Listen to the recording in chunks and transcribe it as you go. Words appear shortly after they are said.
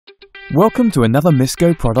Welcome to another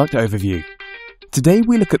Misco product overview. Today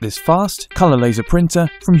we look at this fast color laser printer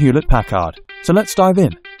from Hewlett-Packard, so let's dive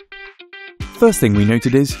in. First thing we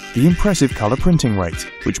noted is the impressive color printing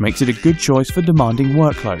rate, which makes it a good choice for demanding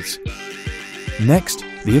workloads. Next,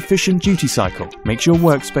 the efficient duty cycle makes your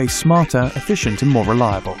workspace smarter, efficient and more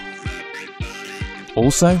reliable.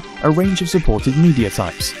 Also, a range of supported media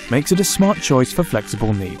types makes it a smart choice for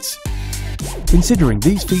flexible needs. Considering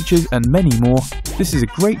these features and many more, this is a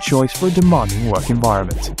great choice for a demanding work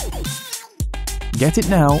environment. Get it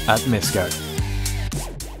now at Misco.